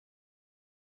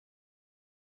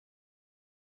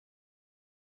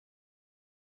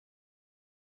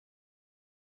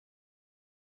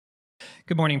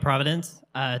Good morning, Providence.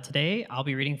 Today, I'll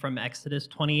be reading from Exodus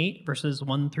 28, verses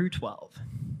 1 through 12.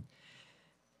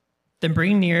 Then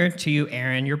bring near to you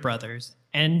Aaron, your brother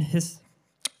and his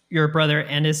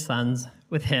sons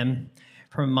with him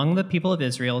from among the people of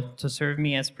Israel to serve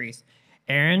me as priests.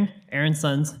 Aaron's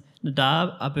sons,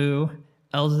 Nadab, Abu,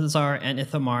 Eleazar, and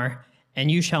Ithamar,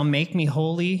 and you shall make me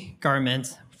holy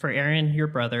garments for Aaron, your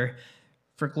brother,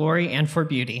 for glory and for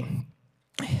beauty.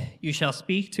 You shall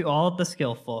speak to all the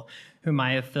skillful, whom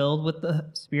I have filled with the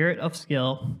spirit of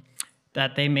skill,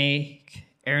 that they make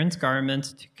Aaron's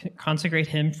garments to consecrate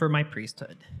him for my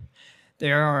priesthood.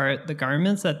 There are the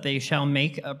garments that they shall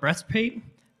make: a breastplate,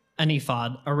 an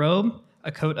ephod, a robe,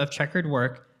 a coat of checkered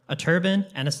work, a turban,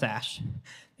 and a sash.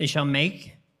 They shall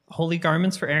make holy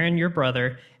garments for Aaron your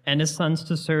brother and his sons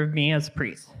to serve me as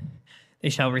priests. They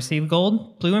shall receive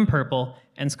gold, blue and purple,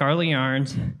 and scarlet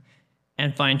yarns,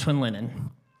 and fine twin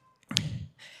linen.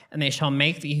 And they shall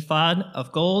make the ephod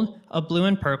of gold, of blue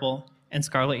and purple, and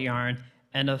scarlet yarn,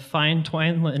 and of fine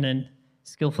twine linen,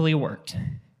 skillfully worked.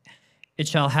 It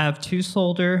shall have 2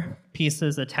 shoulder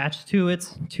pieces attached to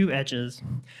its 2 edges,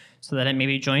 so that it may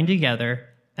be joined together,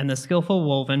 and the skillful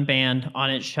woven band on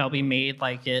it shall be made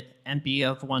like it, and be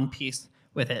of one piece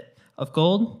with it, of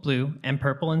gold, blue, and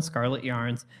purple and scarlet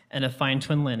yarns, and of fine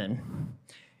twin linen.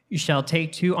 You shall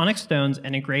take 2 onyx stones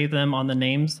and engrave them on the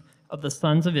names of the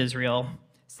sons of Israel,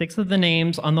 6 of the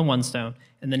names on the one stone,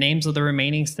 and the names of the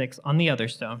remaining 6 on the other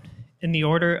stone, in the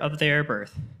order of their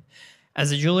birth.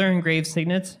 As a jeweler engraves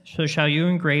signets, so shall you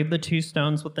engrave the 2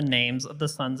 stones with the names of the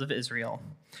sons of Israel.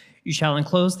 You shall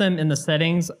enclose them in the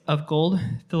settings of gold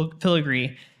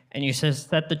filigree, and you shall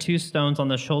set the 2 stones on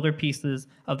the shoulder pieces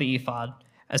of the ephod,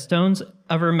 as stones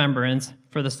of remembrance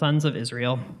for the sons of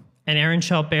Israel. And Aaron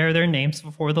shall bear their names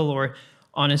before the Lord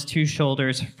on his 2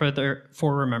 shoulders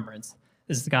for remembrance.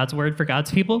 This is God's word for God's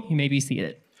people. You may be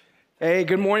seated. Hey,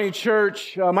 good morning,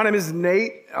 church. My name is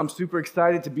Nate. I'm super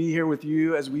excited to be here with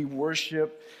you as we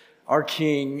worship our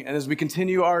King and as we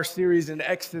continue our series in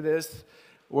Exodus,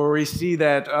 where we see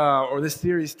that, or this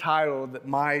series titled,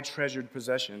 My Treasured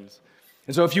Possessions.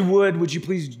 And so if you would you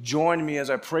please join me as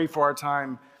I pray for our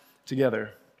time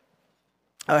together.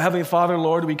 Heavenly Father,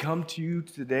 Lord, we come to you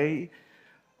today.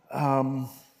 And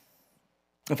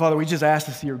Father, we just ask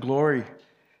to see your glory.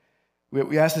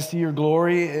 We ask to see your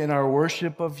glory in our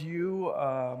worship of you,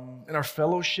 in our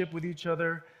fellowship with each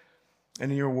other,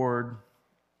 and in your word.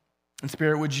 And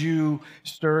Spirit, would you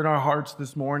stir in our hearts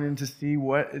this morning to see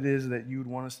what it is that you would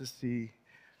want us to see?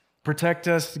 Protect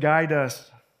us, guide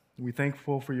us. We're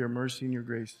thankful for your mercy and your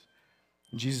grace.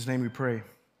 In Jesus' name we pray.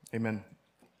 Amen.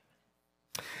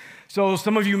 So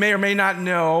some of you may or may not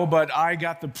know, but I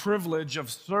got the privilege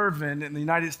of serving in the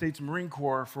United States Marine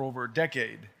Corps for over a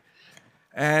decade.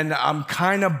 And I'm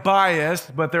kind of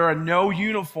biased, but there are no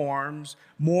uniforms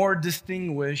more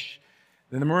distinguished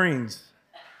than the Marines.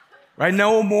 Right?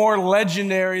 No more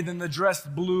legendary than the dress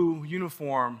blue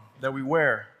uniform that we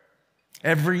wear.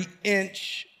 Every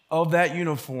inch of that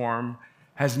uniform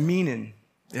has meaning.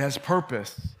 It has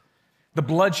purpose. The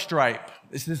blood stripe.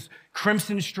 It's this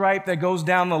crimson stripe that goes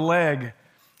down the leg,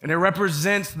 and it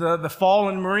represents the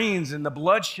fallen Marines and the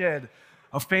bloodshed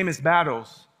of famous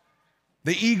battles.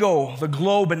 The eagle, the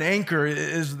globe and anchor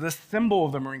is the symbol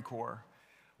of the Marine Corps.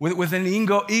 With an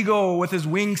eagle with his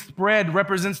wings spread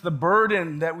represents the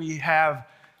burden that we have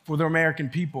for the American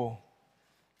people.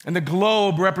 And the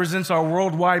globe represents our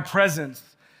worldwide presence,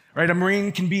 right? A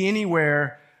Marine can be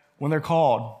anywhere when they're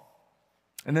called.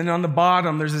 And then on the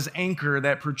bottom, there's this anchor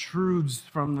that protrudes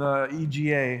from the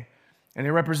EGA, and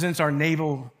it represents our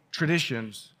naval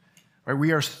traditions, right?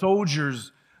 We are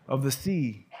soldiers of the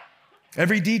sea.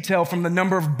 Every detail from the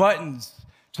number of buttons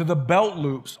to the belt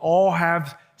loops all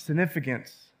have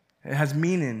significance. It has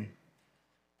meaning.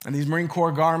 And these Marine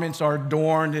Corps garments are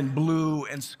adorned in blue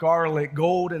and scarlet,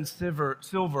 gold and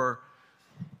silver.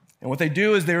 And what they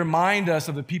do is they remind us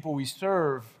of the people we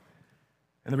serve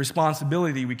and the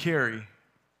responsibility we carry.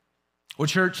 Well,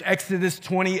 church, Exodus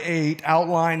 28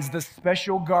 outlines the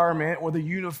special garment or the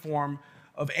uniform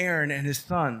of Aaron and his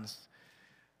sons,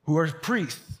 who are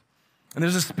priests. And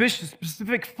there's a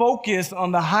specific focus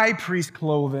on the high priest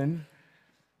clothing.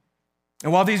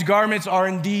 And while these garments are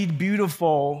indeed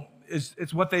beautiful,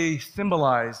 it's what they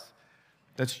symbolize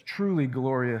that's truly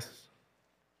glorious.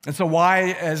 And so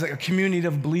why, as a community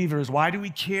of believers, why do we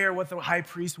care what the high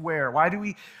priests wear? Why do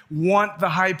we want the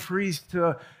high priest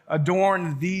to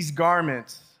adorn these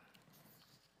garments?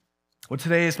 Well,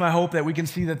 today it's my hope that we can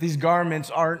see that these garments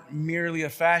aren't merely a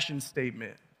fashion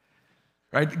statement.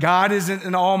 Right? God isn't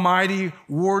an almighty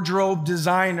wardrobe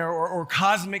designer or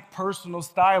cosmic personal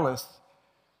stylist,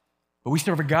 but we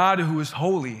serve a God who is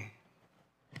holy,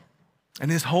 And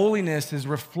his holiness is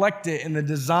reflected in the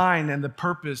design and the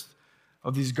purpose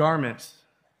of these garments.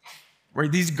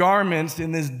 Right? These garments,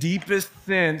 in this deepest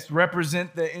sense,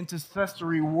 represent the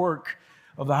intercessory work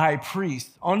of the high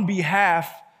priest on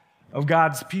behalf of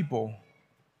God's people.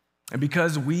 And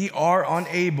because we are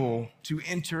unable to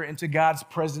enter into God's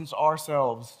presence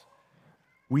ourselves,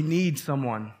 we need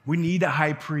someone. We need a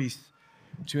high priest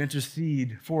to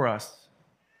intercede for us.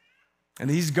 And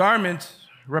these garments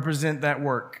represent that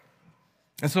work.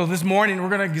 And so this morning, we're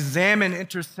going to examine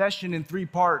intercession in three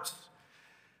parts.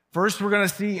 First, we're going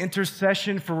to see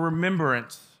intercession for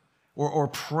remembrance or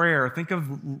prayer. Think of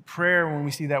prayer when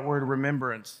we see that word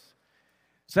remembrance.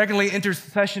 Secondly,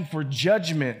 intercession for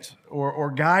judgment or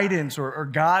guidance or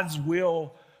God's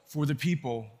will for the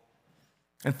people.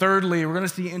 And thirdly, we're going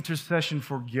to see intercession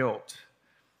for guilt.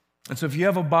 And so if you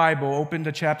have a Bible, open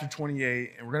to chapter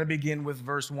 28, and we're going to begin with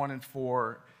verse 1 and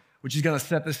 4, which is going to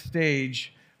set the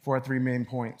stage for our three main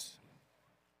points.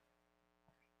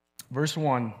 Verse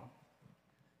 1.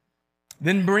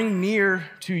 Then bring near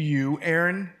to you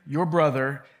Aaron, your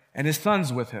brother, and his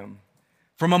sons with him,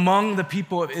 from among the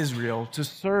people of Israel, to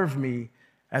serve me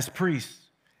as priests.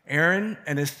 Aaron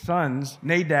and his sons,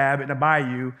 Nadab and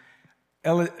Abihu,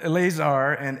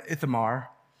 Eleazar and Ithamar.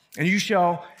 And you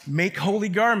shall make holy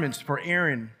garments for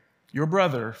Aaron, your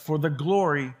brother, for the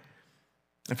glory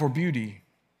and for beauty.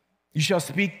 You shall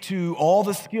speak to all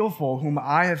the skillful whom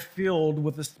I have filled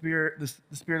with the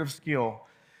spirit of skill.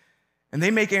 And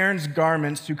they make Aaron's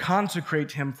garments to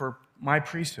consecrate him for my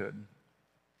priesthood.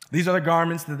 These are the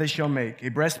garments that they shall make: a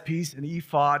breastpiece, an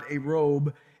ephod, a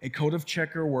robe, a coat of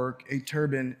checker work, a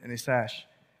turban, and a sash.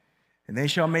 And they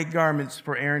shall make garments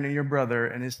for Aaron and your brother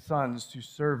and his sons to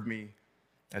serve me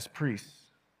as priests.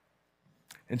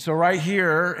 And so right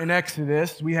here in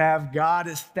Exodus, we have God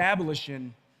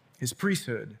establishing his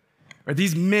priesthood. Right?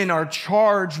 These men are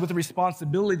charged with the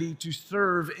responsibility to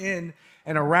serve in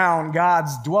and around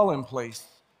God's dwelling place,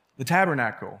 the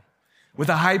tabernacle. With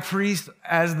the high priest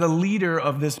as the leader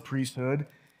of this priesthood,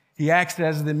 he acts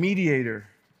as the mediator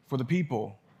for the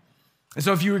people. And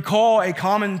so if you recall, a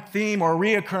common theme or a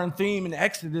reoccurring theme in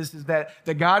Exodus is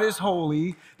that God is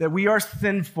holy, that we are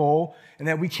sinful, and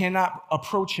that we cannot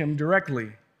approach him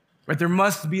directly. Right? There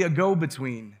must be a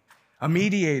go-between, a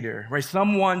mediator, right?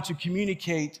 Someone to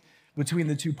communicate between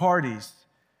the two parties.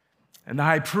 And the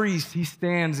high priest, he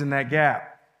stands in that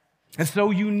gap. And so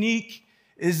unique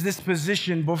is this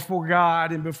position before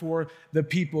God and before the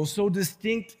people. So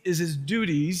distinct is his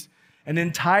duties. An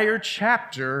entire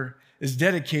chapter is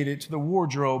dedicated to the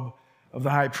wardrobe of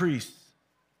the high priest.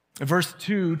 And verse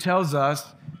 2 tells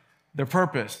us their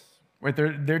purpose. Right?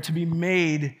 They're to be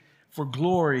made for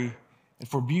glory and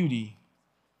for beauty.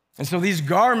 And so these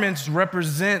garments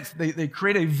represent, they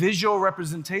create a visual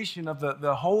representation of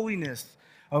the holiness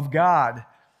of God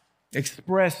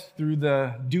expressed through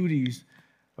the duties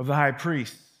of the high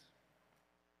priest.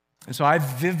 And so I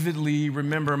vividly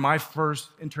remember my first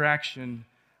interaction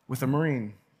with a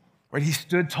Marine. Right? He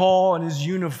stood tall in his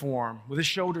uniform with his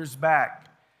shoulders back.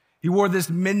 He wore this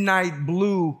midnight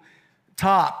blue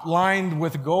top lined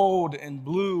with gold and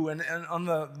blue, and on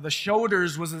the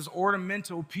shoulders was this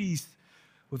ornamental piece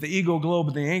with the eagle globe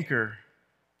and the anchor.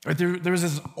 Right? There was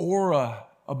this aura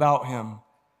about him.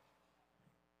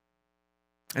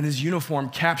 And his uniform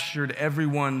captured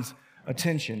everyone's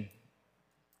attention.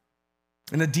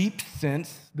 In a deep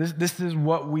sense, this is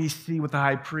what we see with the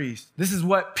high priest. This is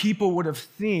what people would have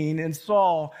seen and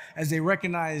saw as they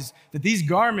recognized that these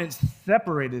garments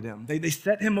separated him. They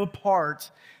set him apart.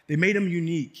 They made him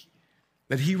unique,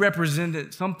 that he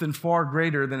represented something far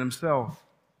greater than himself.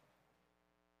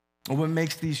 And what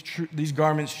makes these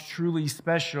garments truly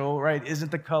special, right,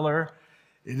 isn't the color,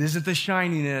 it isn't the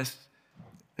shininess,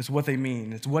 it's what they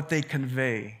mean. It's what they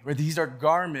convey. Right? These are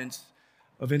garments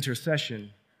of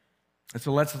intercession. And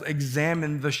so let's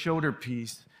examine the shoulder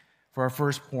piece for our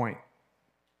first point.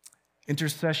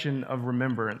 Intercession of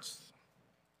remembrance.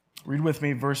 Read with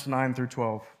me verse 9 through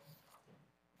 12.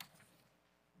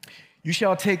 You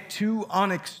shall take 2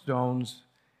 onyx stones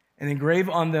and engrave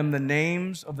on them the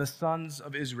names of the sons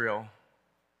of Israel,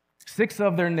 6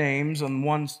 of their names on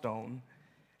one stone,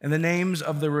 and the names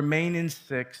of the remaining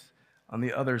 6 on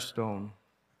the other stone,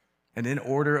 and in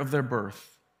order of their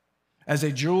birth. As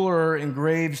a jeweler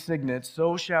engraves signets,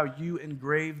 so shall you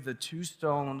engrave the 2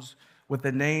 stones with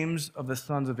the names of the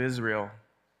sons of Israel.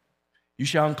 You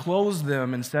shall enclose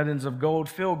them in settings of gold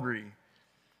filigree,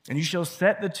 and you shall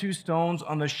set the 2 stones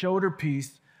on the shoulder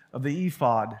piece of the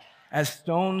ephod as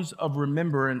stones of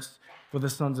remembrance for the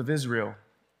sons of Israel.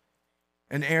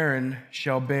 And Aaron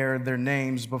shall bear their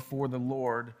names before the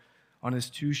Lord on his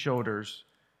 2 shoulders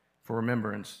for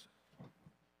remembrance.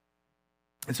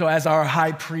 And so as our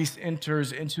high priest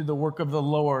enters into the work of the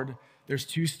Lord, there's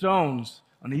 2 stones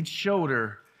on each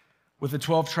shoulder with the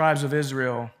 12 tribes of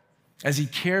Israel as he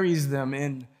carries them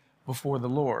in before the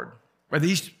Lord. Right?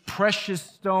 These precious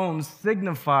stones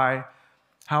signify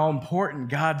how important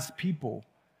God's people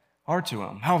are to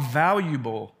him, how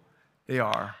valuable they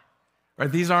are.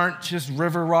 Right? These aren't just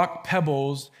river rock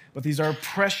pebbles, but these are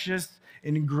precious,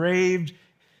 engraved,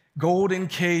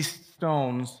 gold-encased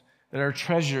stones that are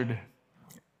treasured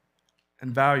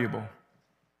and valuable.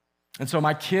 And so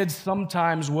my kids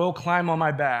sometimes will climb on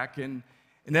my back and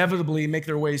inevitably make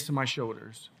their ways to my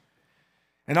shoulders.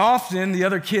 And often the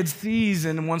other kid sees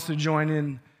and wants to join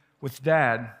in with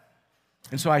dad.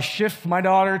 And so I shift my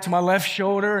daughter to my left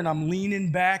shoulder and I'm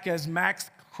leaning back as Max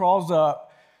crawls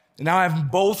up. And now I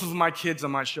have both of my kids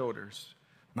on my shoulders.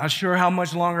 Not sure how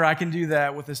much longer I can do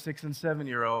that with a 6 and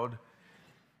 7-year-old.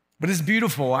 But it's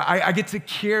beautiful. I get to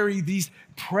carry these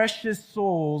precious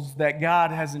souls that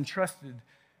God has entrusted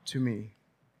to me.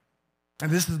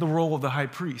 And this is the role of the high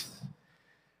priest.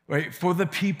 Right? For the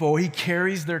people, he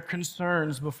carries their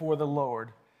concerns before the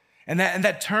Lord. And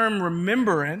that term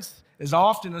remembrance is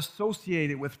often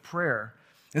associated with prayer.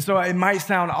 And so it might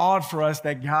sound odd for us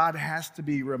that God has to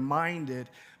be reminded,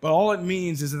 but all it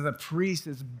means is that the priest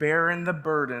is bearing the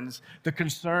burdens, the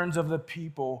concerns of the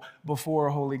people before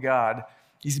a holy God.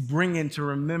 He's bringing to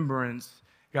remembrance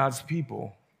God's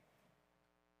people.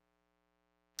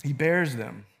 He bears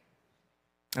them.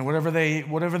 And whatever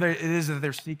it is that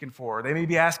they're seeking for, they may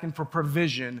be asking for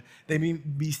provision, they may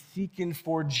be seeking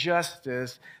for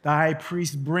justice. The high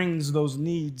priest brings those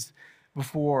needs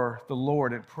before the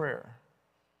Lord in prayer.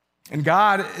 And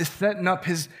God is setting up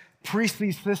his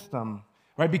priestly system,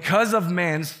 right? Because of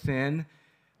man's sin,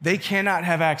 they cannot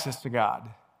have access to God.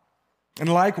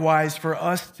 And likewise, for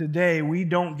us today, we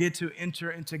don't get to enter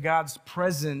into God's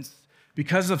presence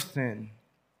because of sin.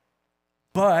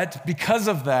 But because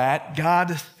of that,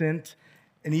 God sent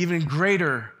an even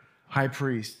greater high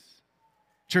priest.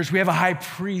 Church, we have a high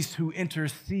priest who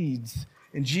intercedes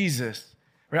in Jesus.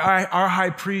 Our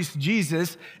high priest,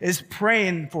 Jesus, is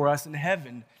praying for us in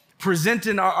heaven,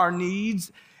 presenting our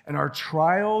needs and our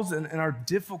trials and our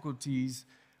difficulties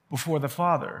before the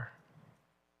Father.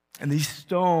 And these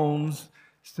stones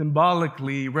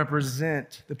symbolically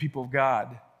represent the people of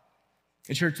God.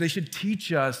 And church, they should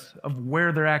teach us of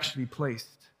where they're actually placed,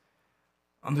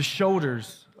 on the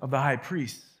shoulders of the high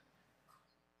priest.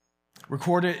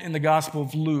 Recorded in the Gospel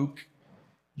of Luke,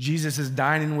 Jesus is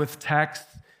dining with tax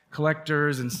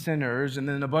collectors and sinners, and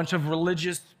then a bunch of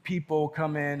religious people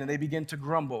come in and they begin to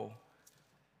grumble.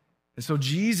 And so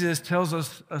Jesus tells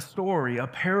us a story, a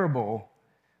parable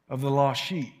of the lost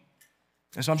sheep.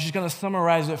 And so I'm just going to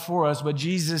summarize it for us, but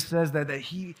Jesus says that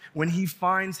when he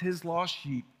finds his lost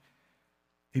sheep,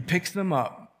 he picks them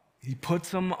up, he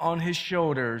puts them on his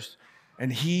shoulders,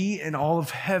 and he and all of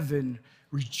heaven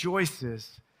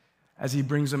rejoices as he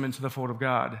brings them into the fold of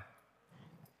God.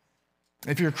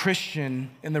 If you're a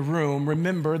Christian in the room,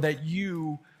 remember that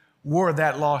you were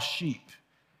that lost sheep,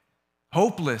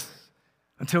 hopeless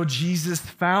until Jesus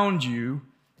found you.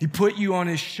 He put you on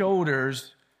his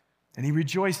shoulders, and he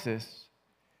rejoices.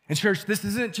 And church, this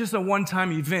isn't just a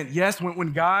one-time event. Yes,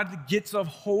 when God gets a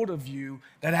hold of you,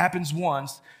 that happens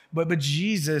once. But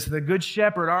Jesus, the good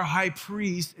shepherd, our high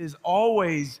priest, is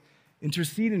always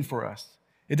interceding for us.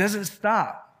 It doesn't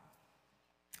stop.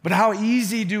 But how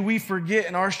easy do we forget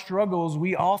in our struggles,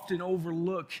 we often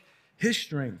overlook his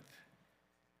strength.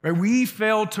 Right? We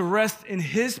fail to rest in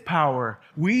his power.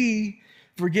 We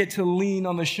forget to lean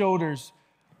on the shoulders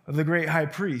of the great high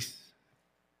priest.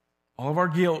 All of our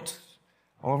guilt,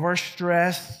 all of our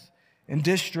stress and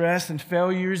distress and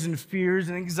failures and fears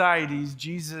and anxieties,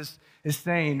 Jesus is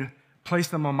saying, place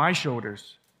them on my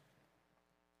shoulders.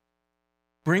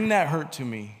 Bring that hurt to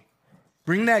me.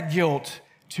 Bring that guilt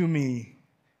to me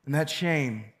and that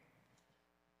shame.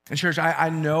 And church, I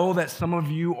know that some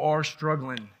of you are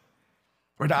struggling.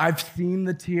 Right? I've seen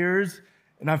the tears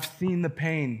and I've seen the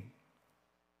pain.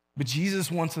 But Jesus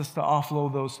wants us to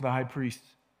offload those to the high priest,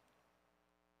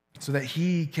 so that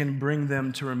he can bring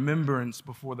them to remembrance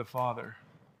before the Father.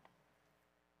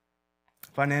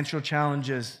 Financial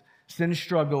challenges, sin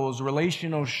struggles,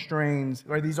 relational strains,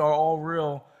 right? These are all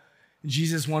real.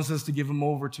 Jesus wants us to give them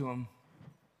over to him.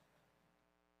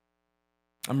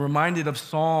 I'm reminded of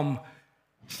Psalm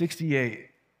 68,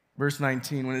 verse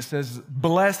 19, when it says,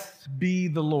 "Blessed be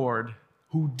the Lord,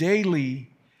 who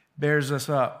daily bears us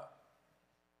up."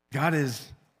 God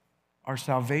is our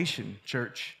salvation,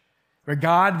 church. Where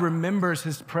God remembers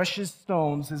his precious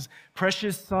stones, his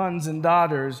precious sons and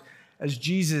daughters, as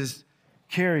Jesus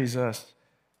carries us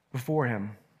before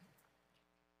him.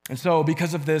 And so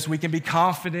because of this, we can be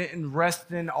confident in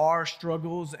resting our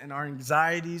struggles and our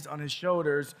anxieties on his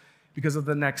shoulders because of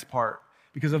the next part,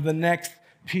 because of the next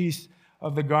piece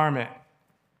of the garment,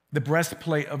 the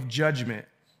breastplate of judgment.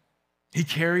 He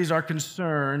carries our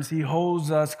concerns. He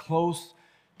holds us close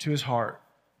to his heart.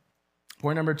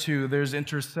 Point number 2, there's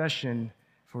intercession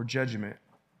for judgment.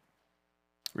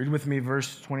 Read with me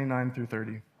verse 29 through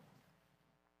 30.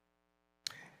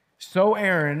 So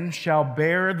Aaron shall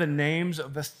bear the names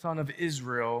of the son of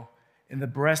Israel in the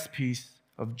breastpiece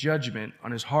of judgment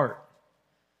on his heart.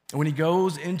 And when he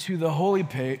goes into the holy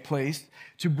place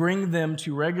to bring them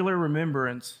to regular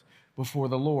remembrance before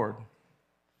the Lord.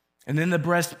 And in the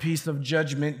breastpiece of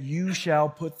judgment you shall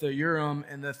put the Urim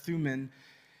and the Thummim,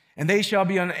 and they shall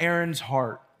be on Aaron's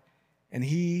heart, and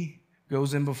he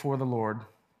goes in before the Lord.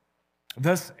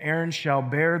 Thus Aaron shall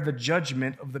bear the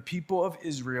judgment of the people of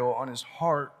Israel on his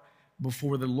heart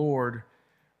before the Lord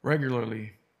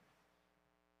regularly.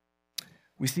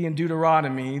 We see in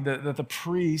Deuteronomy that the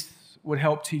priests would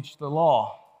help teach the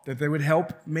law, that they would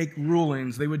help make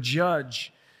rulings, they would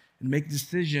judge and make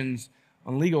decisions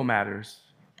on legal matters.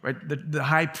 Right? The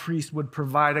high priest would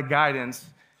provide a guidance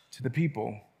to the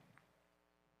people.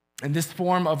 And this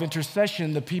form of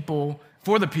intercession,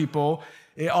 for the people,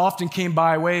 it often came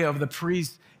by way of the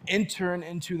priest entering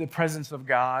into the presence of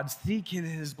God, seeking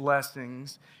his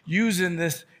blessings, using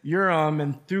this Urim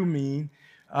and Thummim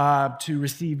to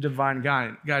receive divine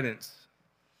guidance.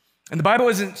 And the Bible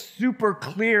isn't super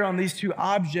clear on these two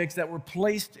objects that were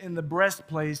placed in the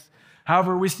breastplate.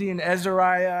 However, we see in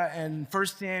Ezariah and 1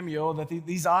 Samuel that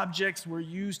these objects were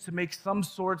used to make some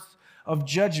sorts of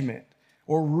judgment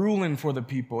or ruling for the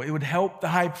people. It would help the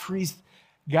high priest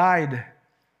guide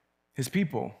his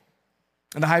people.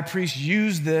 And the high priest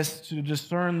used this to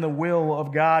discern the will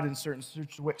of God in certain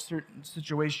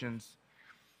situations.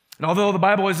 And although the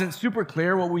Bible isn't super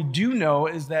clear, what we do know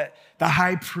is that the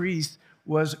high priest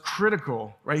was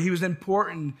critical, right? He was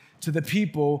important to the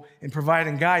people in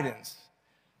providing guidance.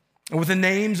 And with the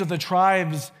names of the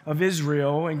tribes of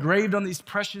Israel engraved on these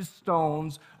precious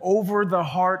stones over the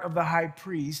heart of the high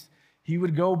priest, he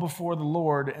would go before the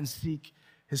Lord and seek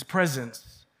his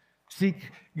presence,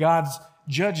 seek God's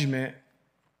judgment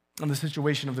on the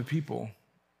situation of the people.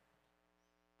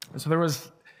 And so there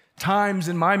was times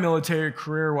in my military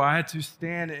career where I had to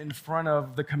stand in front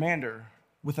of the commander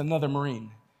with another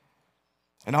Marine.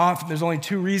 And often there's only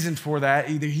two reasons for that.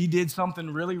 Either he did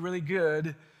something really, really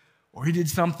good, or he did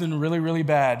something really, really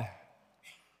bad.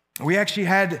 We actually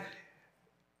had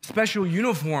special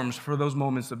uniforms for those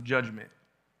moments of judgment.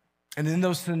 And in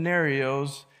those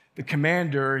scenarios, the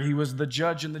commander, he was the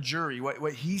judge and the jury.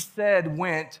 What he said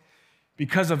went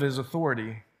because of his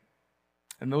authority.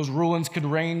 And those rulings could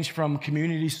range from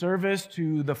community service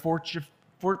to the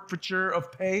forfeiture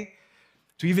of pay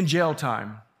to even jail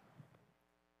time.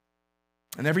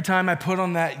 And every time I put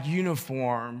on that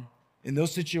uniform in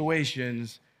those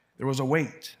situations, there was a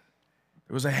weight.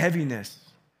 There was a heaviness.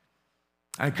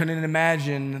 I couldn't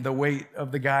imagine the weight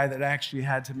of the guy that actually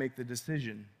had to make the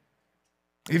decision.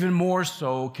 Even more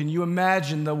so, can you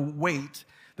imagine the weight,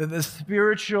 the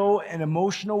spiritual and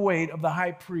emotional weight of the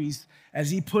high priest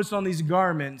as he puts on these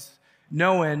garments,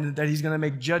 knowing that he's going to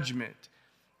make judgment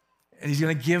and he's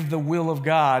going to give the will of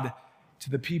God to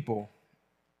the people.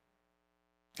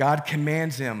 God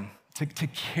commands him to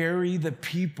carry the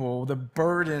people, the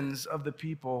burdens of the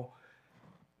people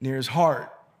near his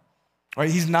heart. Right?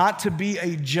 He's not to be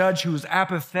a judge who's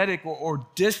apathetic or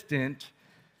distant,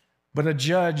 but a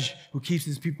judge who keeps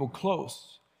his people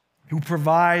close, who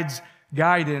provides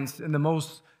guidance in the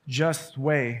most just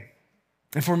way.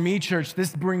 And for me, church,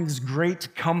 this brings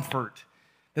great comfort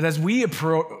that as we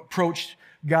approach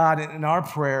God in our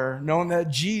prayer, knowing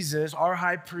that Jesus, our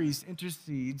high priest,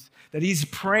 intercedes, that he's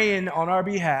praying on our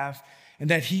behalf, and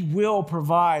that he will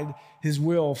provide his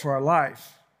will for our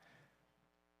life.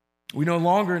 We no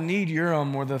longer need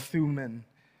Urim or the Thummim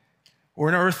or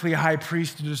an earthly high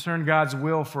priest to discern God's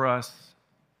will for us.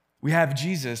 We have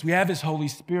Jesus. We have his Holy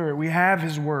Spirit. We have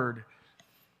his word.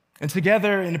 And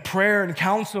together in prayer and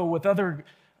counsel with other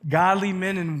godly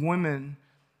men and women,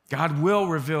 God will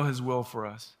reveal his will for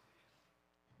us.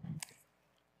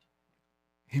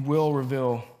 He will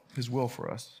reveal his will for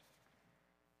us.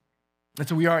 And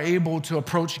so we are able to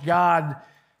approach God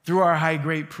through our high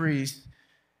great priest,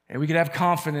 and we can have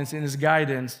confidence in his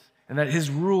guidance and that his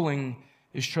ruling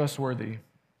is trustworthy.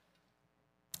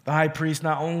 The high priest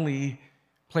not only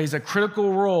plays a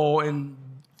critical role in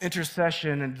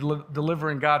intercession and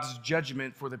delivering God's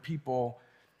judgment for the people,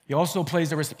 he also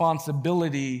plays a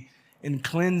responsibility in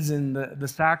cleansing the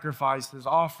sacrifices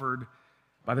offered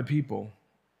by the people.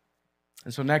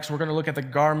 And so next we're going to look at the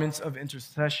garments of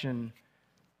intercession,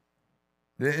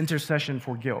 the intercession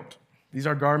for guilt. These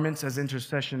are garments as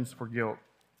intercessions for guilt.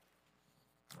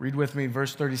 Read with me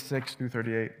verse 36 through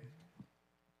 38.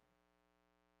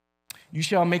 You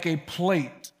shall make a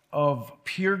plate of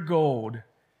pure gold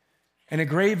and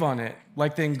engrave on it,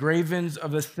 like the engravings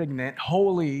of the signet,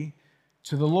 holy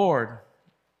to the Lord.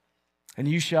 And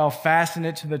you shall fasten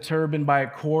it to the turban by a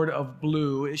cord of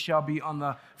blue. It shall be on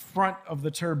the front of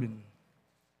the turban,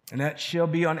 and that shall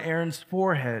be on Aaron's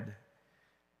forehead.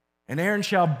 And Aaron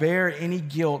shall bear any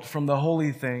guilt from the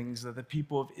holy things that the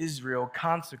people of Israel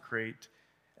consecrate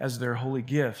as their holy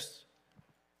gifts.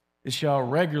 It shall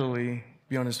regularly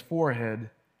be on his forehead,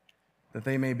 that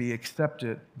they may be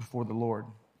accepted before the Lord.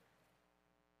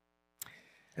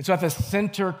 And so at the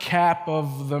center cap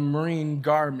of the marine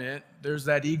garment, there's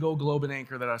that eagle, globe, and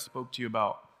anchor that I spoke to you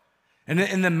about. And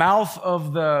in the mouth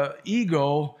of the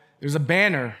eagle, there's a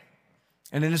banner.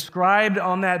 And inscribed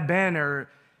on that banner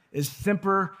is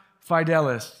Semper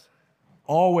Fidelis,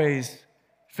 always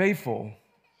faithful.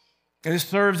 And it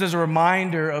serves as a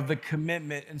reminder of the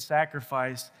commitment and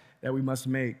sacrifice that we must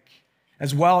make,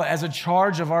 as well as a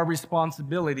charge of our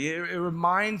responsibility. It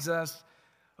reminds us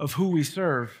of who we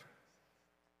serve.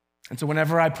 And so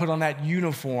whenever I put on that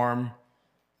uniform,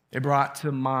 it brought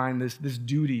to mind this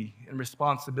duty and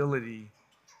responsibility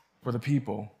for the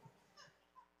people.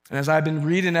 And as I've been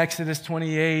reading Exodus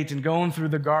 28 and going through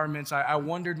the garments, I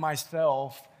wondered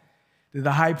myself, did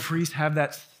the high priest have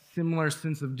that similar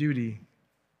sense of duty?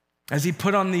 As he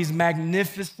put on these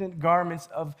magnificent garments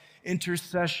of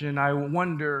intercession, I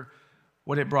wonder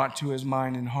what it brought to his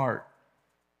mind and heart.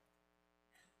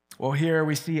 Well, here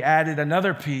we see added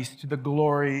another piece to the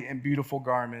glory and beautiful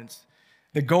garments,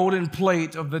 the golden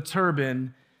plate of the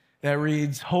turban that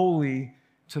reads, holy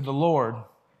to the Lord.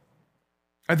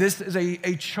 This is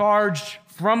a charge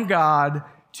from God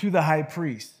to the high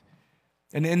priest,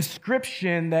 an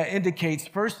inscription that indicates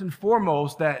first and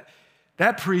foremost that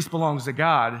that priest belongs to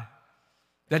God,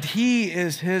 that he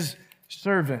is his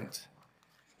servant.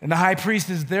 And the high priest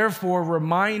is therefore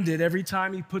reminded every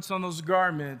time he puts on those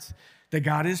garments that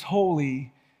God is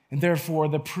holy, and therefore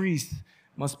the priest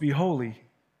must be holy.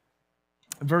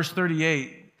 Verse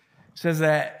 38 says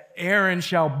that Aaron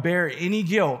shall bear any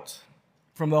guilt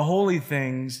from the holy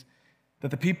things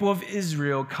that the people of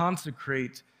Israel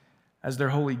consecrate as their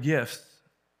holy gifts.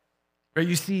 Right?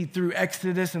 You see, through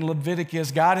Exodus and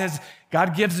Leviticus,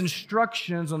 God gives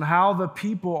instructions on how the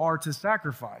people are to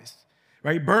sacrifice.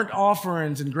 Right? Burnt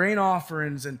offerings and grain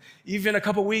offerings, and even a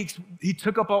couple weeks, he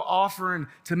took up an offering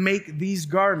to make these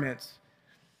garments.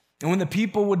 And when the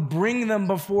people would bring them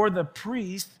before the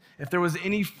priest, if there was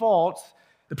any fault,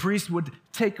 the priest would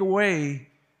take away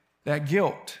that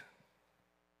guilt.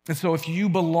 And so if you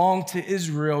belonged to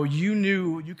Israel, you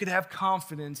knew you could have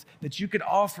confidence that you could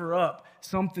offer up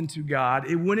something to God.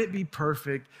 It wouldn't be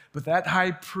perfect, but that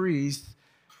high priest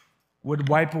would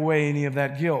wipe away any of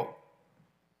that guilt.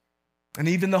 And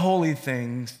even the holy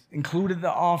things, included the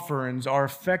offerings, are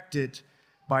affected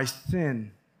by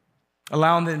sin,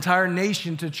 allowing the entire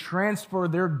nation to transfer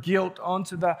their guilt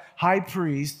onto the high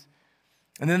priest.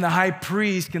 And then the high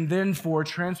priest can therefore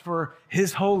transfer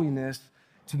his holiness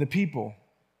to the people.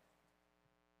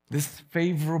 This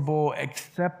favorable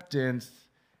acceptance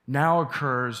now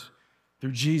occurs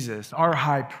through Jesus, our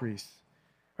high priest.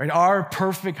 Right? Our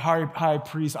perfect high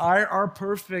priest, our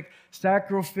perfect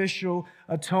sacrificial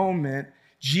atonement.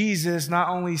 Jesus not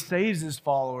only saves his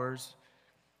followers,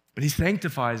 but he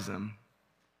sanctifies them.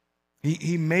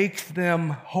 He makes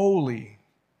them holy.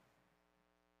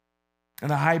 And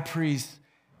the high priest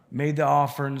made the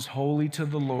offerings holy to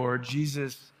the Lord.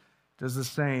 Jesus does the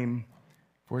same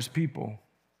for his people.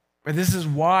 But this is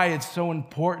why it's so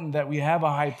important that we have a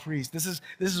high priest. This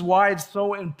is why it's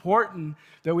so important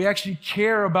that we actually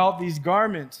care about these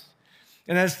garments.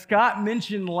 And as Scott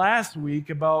mentioned last week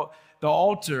about the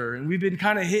altar, and we've been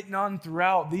kind of hitting on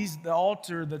throughout the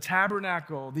altar, the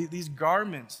tabernacle, these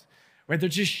garments, right? They're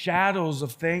just shadows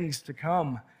of things to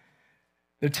come.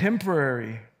 They're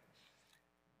temporary.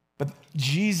 But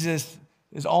Jesus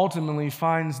ultimately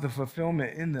finds the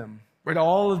fulfillment in them. Right,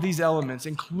 all of these elements,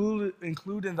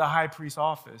 including the high priest's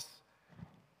office,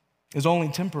 is only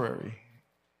temporary.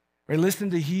 Right, listen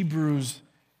to Hebrews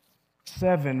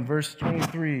 7, verse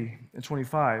 23 and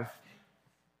 25.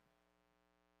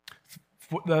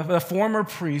 The former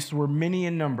priests were many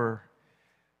in number,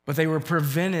 but they were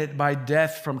prevented by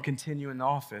death from continuing in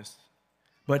office.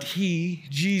 But he,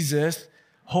 Jesus,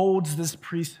 holds this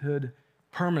priesthood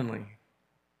permanently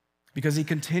because he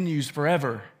continues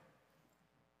forever.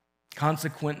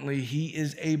 Consequently, he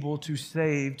is able to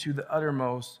save to the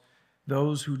uttermost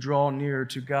those who draw near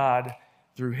to God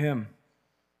through him.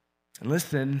 And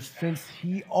listen, since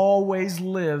he always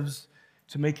lives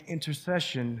to make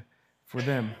intercession for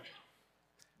them.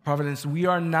 Providence, we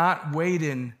are not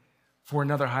waiting for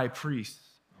another high priest.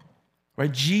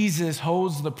 Right? Jesus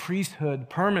holds the priesthood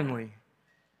permanently.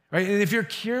 Right? And if you're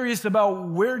curious about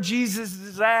where Jesus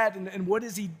is at and what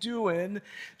is he doing,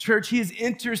 church, he is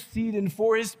interceding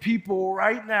for his people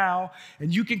right now,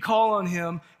 and you can call on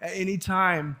him at any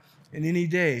time and any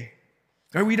day.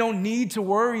 Right? We don't need to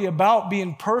worry about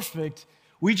being perfect.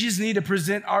 We just need to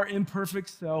present our imperfect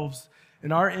selves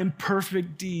and our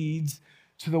imperfect deeds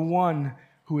to the one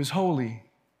who is holy.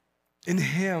 In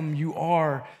him you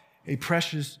are a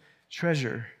precious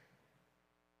treasure.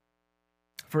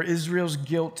 For Israel's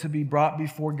guilt to be brought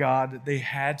before God, they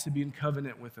had to be in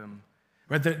covenant with him.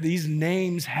 Right? These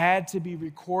names had to be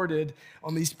recorded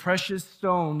on these precious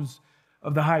stones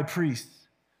of the high priest.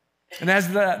 And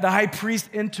as the high priest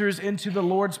enters into the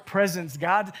Lord's presence,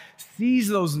 God sees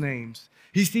those names.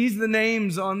 He sees the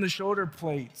names on the shoulder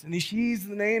plates, and he sees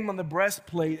the name on the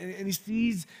breastplate, and he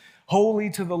sees holy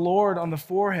to the Lord on the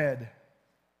forehead.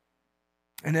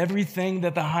 And everything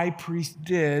that the high priest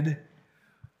did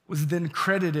was then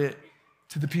credited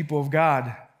to the people of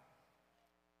God.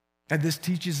 And this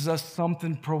teaches us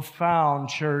something profound,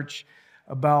 church,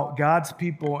 about God's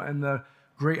people and the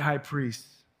great high priest.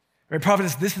 Right,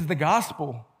 Providence, this is the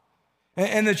gospel.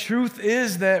 And the truth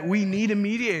is that we need a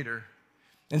mediator.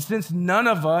 And since none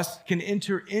of us can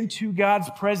enter into God's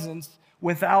presence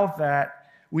without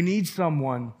that, we need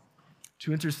someone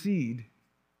to intercede.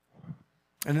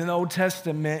 And in the Old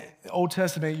Testament,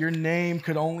 your name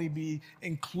could only be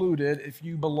included if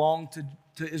you belonged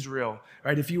to Israel,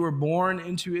 right? If you were born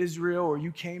into Israel or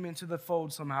you came into the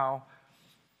fold somehow.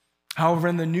 However,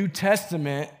 in the New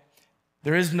Testament,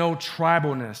 there is no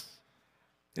tribalness.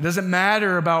 It doesn't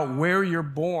matter about where you're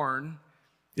born.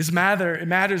 It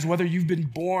matters whether you've been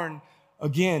born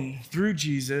again through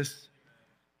Jesus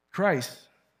Christ.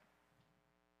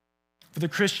 For the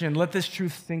Christian, let this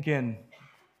truth sink in.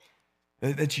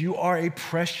 That you are a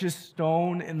precious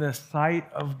stone in the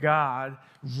sight of God,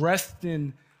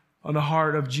 resting on the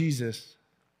heart of Jesus.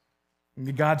 And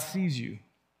that God sees you.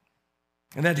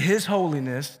 And that his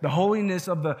holiness, the holiness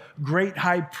of the great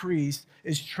high priest,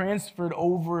 is transferred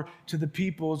over to the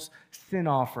people's sin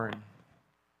offering.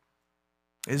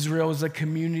 Israel is a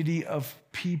community of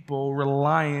people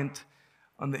reliant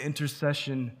on the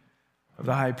intercession of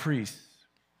the high priest.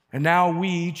 And now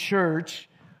we, church,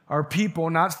 are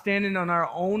people not standing on our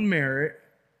own merit,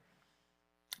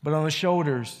 but on the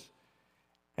shoulders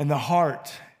and the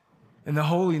heart and the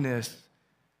holiness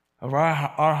of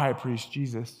our high priest,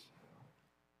 Jesus.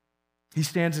 He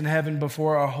stands in heaven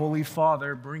before our Holy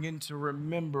Father, bringing to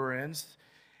remembrance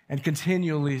and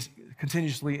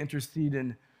continuously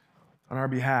interceding on our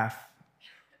behalf.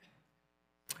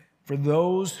 For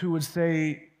those who would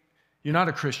say, you're not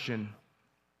a Christian,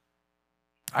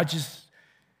 I just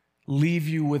leave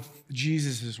you with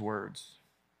Jesus' words.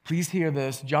 Please hear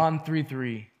this, John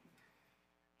 3:3.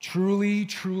 Truly,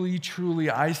 truly, truly,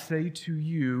 I say to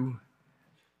you,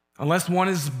 unless one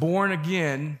is born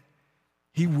again,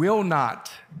 he will not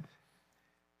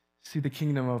see the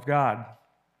kingdom of God.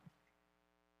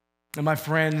 And my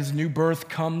friends, new birth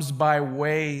comes by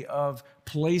way of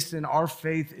placing our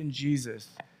faith in Jesus.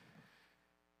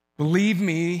 Believe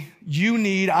me,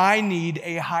 I need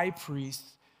a high priest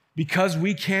because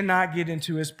we cannot get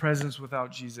into his presence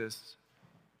without Jesus.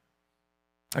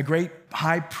 A great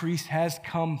high priest has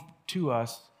come to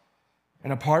us,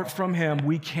 and apart from him,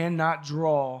 we cannot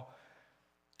draw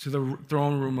to the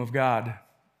throne room of God.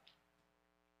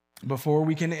 Before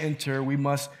we can enter, we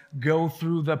must go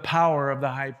through the power of the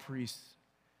high priest.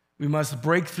 We must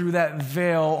break through that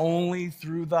veil only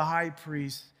through the high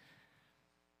priest.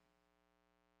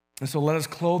 And so let us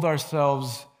clothe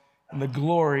ourselves in the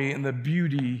glory and the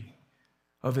beauty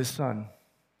of his Son.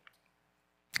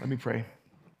 Let me pray.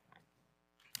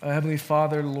 Heavenly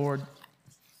Father, Lord,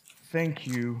 thank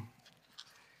you.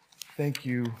 Thank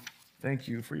you. Thank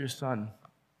you for your Son.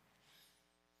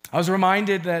 I was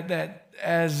reminded that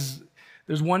as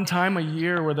there's one time a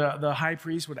year where the high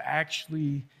priest would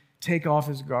actually take off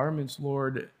his garments,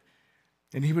 Lord,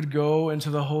 and he would go into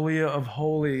the Holy of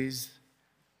Holies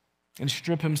and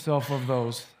strip himself of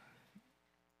those.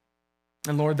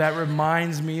 And Lord, that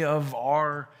reminds me of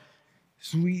our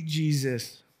sweet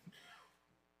Jesus,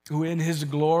 who in his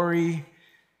glory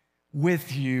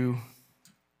with you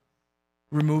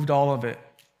removed all of it.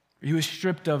 He was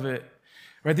stripped of it.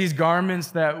 Right? These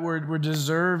garments that were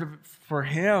deserved for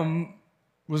him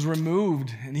was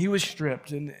removed, and he was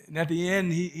stripped. And at the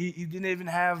end, he didn't even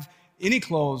have any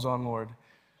clothes on, Lord.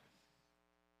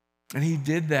 And he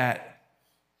did that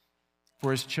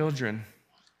for his children.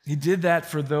 He did that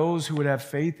for those who would have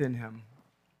faith in him,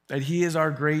 that he is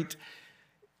our great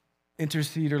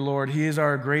interceder, Lord. He is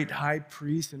our great high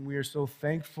priest, and we are so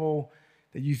thankful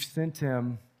that you've sent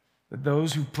him, that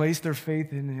those who place their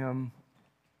faith in him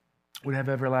would have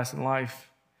everlasting life,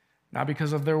 not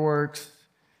because of their works,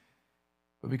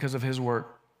 but because of his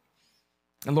work.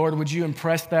 And Lord, would you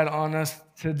impress that on us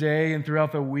today and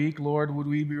throughout the week? Lord, would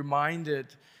we be reminded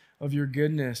of your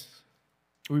goodness?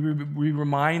 Would we be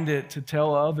reminded to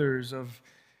tell others of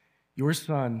your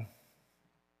Son,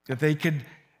 that they could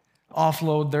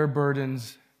offload their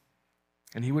burdens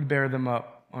and he would bear them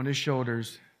up on his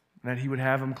shoulders, and that he would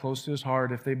have them close to his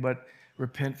heart if they but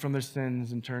repent from their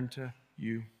sins and turn to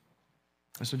you.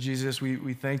 And so, Jesus,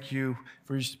 we thank you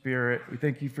for your Spirit. We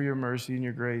thank you for your mercy and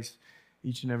your grace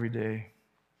each and every day.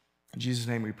 In Jesus'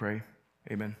 name we pray.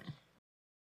 Amen.